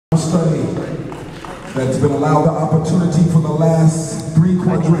study that's been allowed the opportunity for the last 3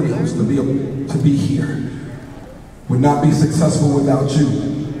 quadrennials to be here would not be successful without you.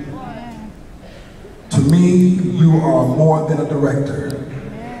 To me, you are more than a director.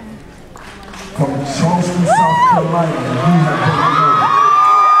 From Charleston, South Carolina, you have been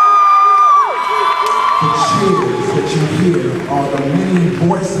the cheers that you hear are the many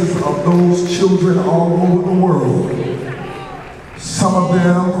voices of those children all over the world. Some of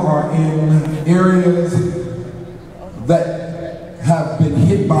them are in areas that have been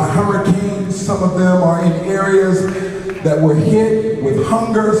hit by hurricanes. Some of them are in areas that were hit with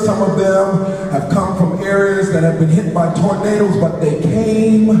hunger. Some of them have come from areas that have been hit by tornadoes, but they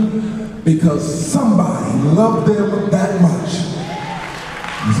came because somebody loved them that much.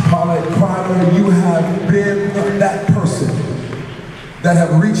 Mrs.Cryer, you have been that person that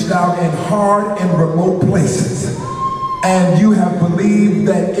have reached out in hard and remote places. And you have believed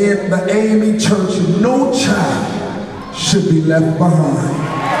that in the AME Church, no child should be left behind.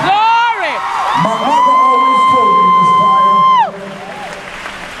 Glory! My mother always told me, Miss Cryer,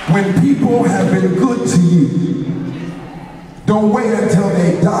 when people have been good to you, don't wait until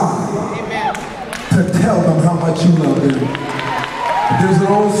they die to tell them how much you love them. There's an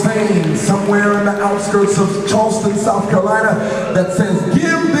old saying somewhere in the outskirts of Charleston, South Carolina that says,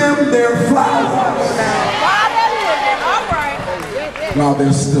 give them their flowers while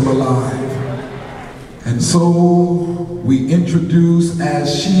they're still alive. And so we introduce,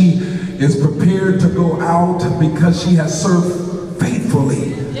 as she is prepared to go out because she has served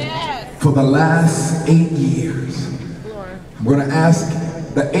faithfully for the last 8 years. I'm going to ask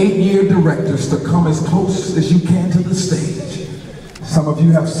the 8-year directors to come as close as you can to the stage. Some of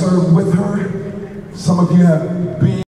you have served with her. Some of you have been